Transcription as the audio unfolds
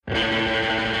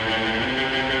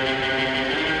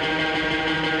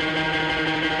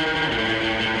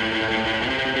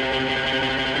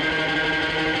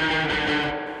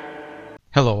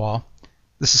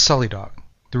This is Sully Dog,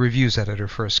 the reviews editor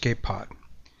for Escape Pod.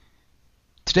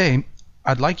 Today,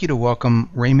 I'd like you to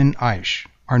welcome Raymond Eisch,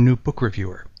 our new book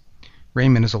reviewer.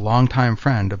 Raymond is a longtime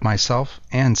friend of myself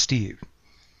and Steve.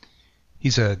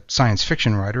 He's a science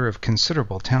fiction writer of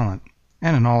considerable talent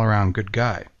and an all-around good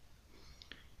guy.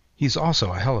 He's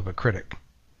also a hell of a critic.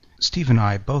 Steve and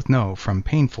I both know from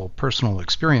painful personal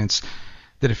experience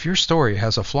that if your story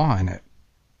has a flaw in it,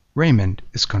 Raymond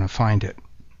is going to find it.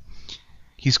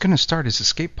 He's going to start his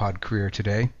Escape Pod career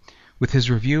today with his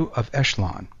review of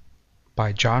Echelon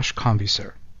by Josh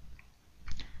Conviser.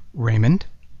 Raymond?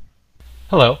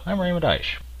 Hello, I'm Raymond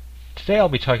Eisch. Today I'll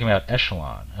be talking about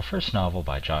Echelon, a first novel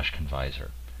by Josh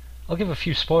Conviser. I'll give a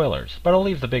few spoilers, but I'll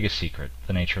leave the biggest secret,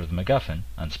 the nature of the MacGuffin,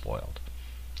 unspoiled.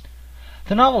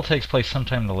 The novel takes place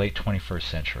sometime in the late 21st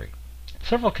century.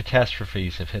 Several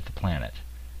catastrophes have hit the planet.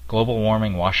 Global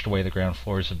warming washed away the ground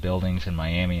floors of buildings in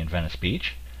Miami and Venice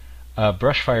Beach. A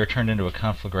brush fire turned into a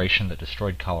conflagration that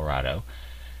destroyed Colorado.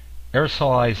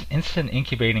 Aerosolized instant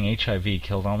incubating HIV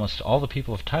killed almost all the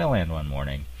people of Thailand one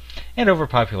morning. And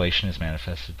overpopulation is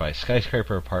manifested by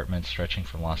skyscraper apartments stretching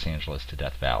from Los Angeles to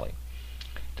Death Valley.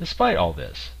 Despite all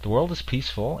this, the world is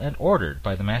peaceful and ordered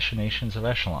by the machinations of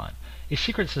Echelon, a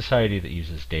secret society that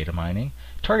uses data mining,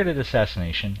 targeted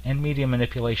assassination, and media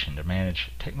manipulation to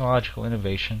manage technological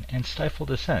innovation and stifle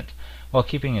dissent, while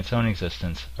keeping its own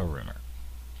existence a rumor.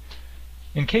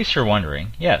 In case you're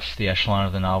wondering, yes, the Echelon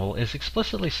of the novel is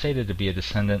explicitly stated to be a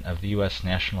descendant of the U.S.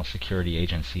 National Security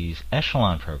Agency's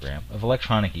Echelon program of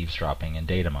electronic eavesdropping and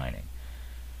data mining.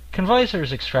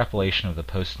 Conviser's extrapolation of the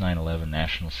post-9/11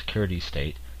 national security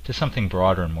state to something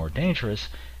broader and more dangerous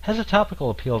has a topical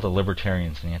appeal to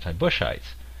libertarians and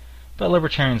anti-Bushites, but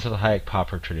libertarians of the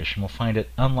Hayek-Popper tradition will find it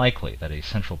unlikely that a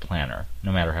central planner,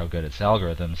 no matter how good its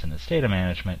algorithms and its data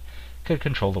management, could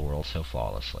control the world so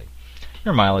flawlessly.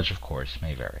 Your mileage, of course,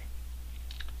 may vary.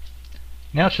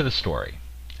 Now to the story.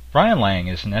 Brian Lang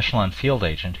is an Echelon field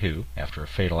agent who, after a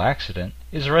fatal accident,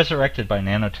 is resurrected by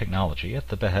nanotechnology at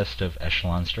the behest of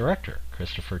Echelon's director,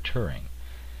 Christopher Turing.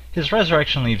 His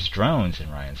resurrection leaves drones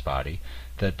in Ryan's body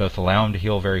that both allow him to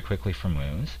heal very quickly from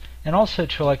wounds, and also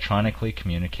to electronically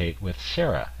communicate with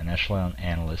Sarah, an Echelon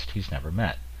analyst he's never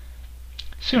met.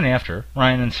 Soon after,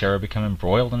 Ryan and Sarah become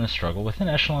embroiled in a struggle within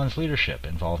Echelon's leadership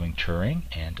involving Turing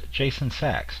and Jason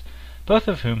Sachs, both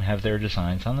of whom have their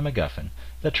designs on the MacGuffin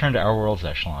that turned our world's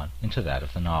Echelon into that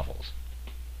of the novels.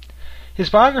 His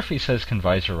biography says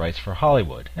Conviser writes for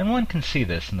Hollywood, and one can see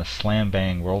this in the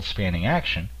slam-bang, world-spanning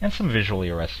action and some visually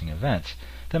arresting events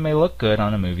that may look good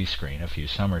on a movie screen a few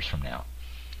summers from now.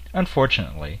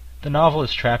 Unfortunately, the novel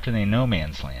is trapped in a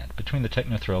no-man's land between the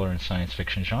techno-thriller and science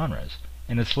fiction genres,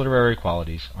 and its literary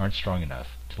qualities aren't strong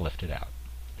enough to lift it out.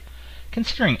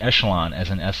 Considering Echelon as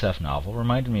an SF novel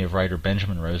reminded me of writer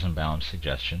Benjamin Rosenbaum's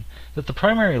suggestion that the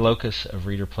primary locus of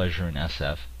reader pleasure in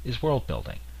SF is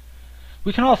world-building.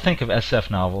 We can all think of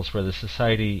SF novels where the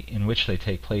society in which they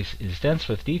take place is dense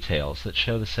with details that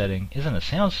show the setting isn't a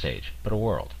soundstage, but a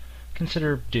world.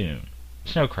 Consider Dune,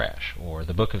 Snow Crash, or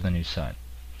The Book of the New Sun.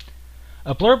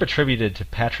 A blurb attributed to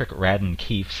Patrick Radden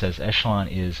Keefe says Echelon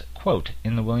is, quote,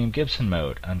 in the William Gibson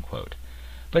mode, unquote.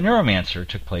 But Neuromancer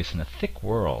took place in a thick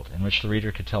world in which the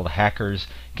reader could tell the hackers,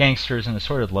 gangsters, and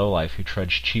assorted lowlife who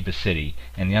trudged Chiba City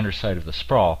and the underside of the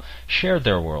sprawl shared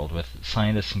their world with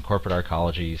scientists and corporate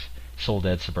arcologies,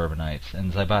 soul-dead suburbanites,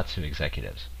 and Zaibatsu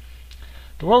executives.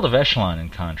 The world of Echelon, in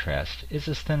contrast, is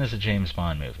as thin as a James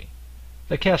Bond movie.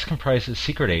 The cast comprises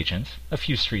secret agents, a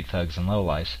few street thugs and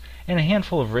lowlifes, and a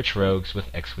handful of rich rogues with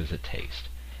exquisite taste.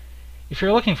 If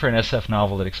you're looking for an SF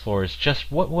novel that explores just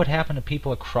what would happen to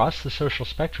people across the social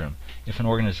spectrum if an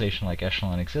organization like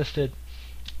Echelon existed,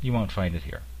 you won't find it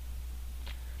here.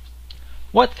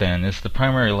 What, then, is the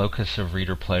primary locus of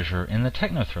reader pleasure in the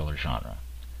techno-thriller genre?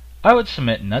 I would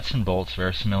submit nuts and bolts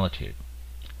verisimilitude.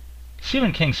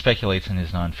 Stephen King speculates in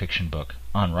his non-fiction book,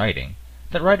 On Writing,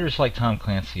 that writers like Tom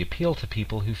Clancy appeal to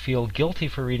people who feel guilty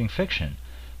for reading fiction,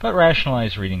 but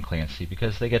rationalize reading Clancy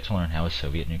because they get to learn how a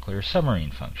Soviet nuclear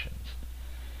submarine functions.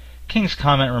 King's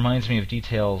comment reminds me of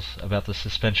details about the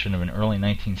suspension of an early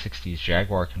 1960s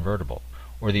Jaguar convertible,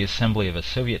 or the assembly of a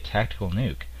Soviet tactical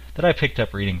nuke, that I picked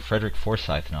up reading Frederick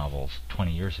Forsyth novels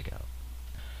 20 years ago.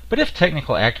 But if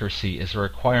technical accuracy is a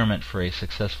requirement for a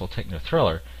successful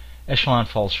techno-thriller, Echelon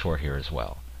falls short here as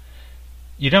well.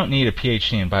 You don't need a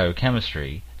PhD in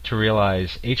biochemistry to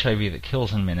realize HIV that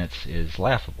kills in minutes is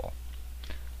laughable.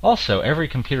 Also, every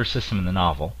computer system in the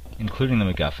novel, including the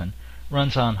MacGuffin,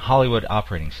 runs on Hollywood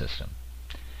operating system.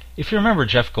 If you remember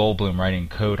Jeff Goldblum writing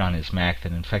code on his Mac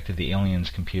that infected the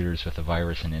aliens' computers with a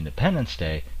virus in Independence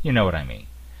Day, you know what I mean.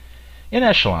 In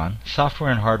Echelon, software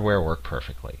and hardware work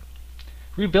perfectly.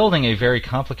 Rebuilding a very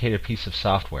complicated piece of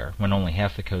software, when only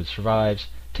half the code survives,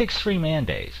 takes 3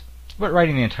 man-days, but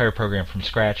writing the entire program from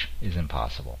scratch is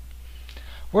impossible.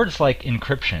 Words like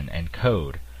encryption and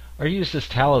code are used as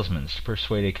talismans to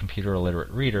persuade a computer-illiterate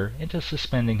reader into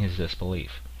suspending his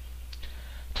disbelief.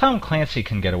 Tom Clancy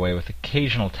can get away with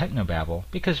occasional technobabble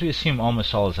because we assume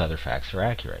almost all his other facts are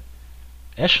accurate.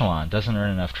 Echelon doesn't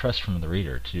earn enough trust from the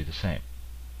reader to do the same.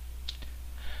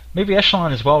 Maybe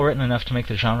Echelon is well written enough to make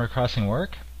the genre crossing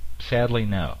work? Sadly,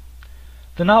 no.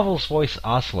 The novel's voice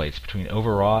oscillates between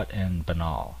overwrought and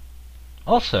banal.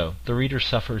 Also, the reader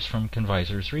suffers from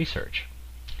Convisor's research.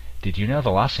 Did you know the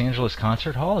Los Angeles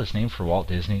Concert Hall is named for Walt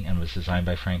Disney and was designed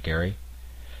by Frank Gehry?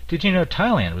 Did you know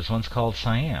Thailand was once called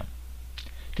Siam?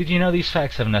 Did you know these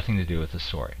facts have nothing to do with the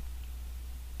story?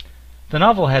 The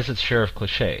novel has its share of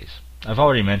cliches. I've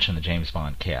already mentioned the James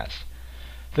Bond cast.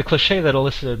 The cliché that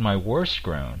elicited my worst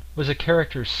groan was a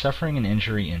character suffering an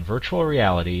injury in virtual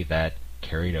reality that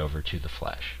carried over to the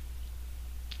flesh.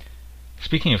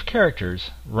 Speaking of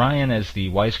characters, Ryan as the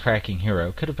wisecracking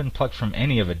hero could have been plucked from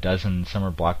any of a dozen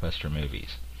summer blockbuster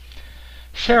movies.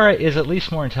 Sarah is at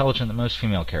least more intelligent than most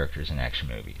female characters in action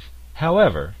movies.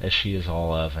 However, as she is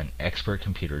all of an expert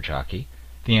computer jockey,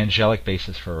 the angelic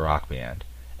basis for a rock band,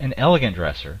 an elegant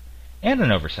dresser, and an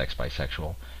oversexed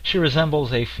bisexual, she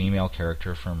resembles a female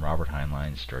character from Robert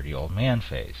Heinlein's Dirty Old Man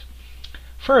phase.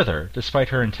 Further, despite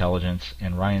her intelligence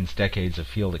and Ryan's decades of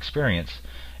field experience,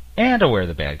 and aware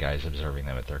the bad guy is observing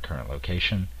them at their current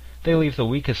location, they leave the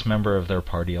weakest member of their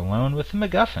party alone with the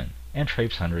MacGuffin and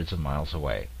traipse hundreds of miles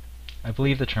away. I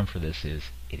believe the term for this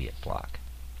is idiot block.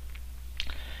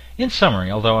 In summary,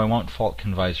 although I won't fault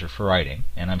Convisor for writing,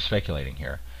 and I'm speculating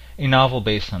here, a novel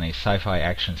based on a sci-fi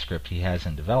action script he has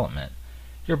in development,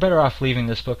 you're better off leaving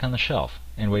this book on the shelf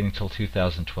and waiting till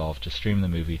 2012 to stream the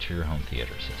movie to your home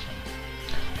theater system.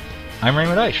 I'm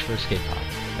Raymond Eiche for Escape Pod.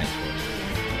 Thanks for listening.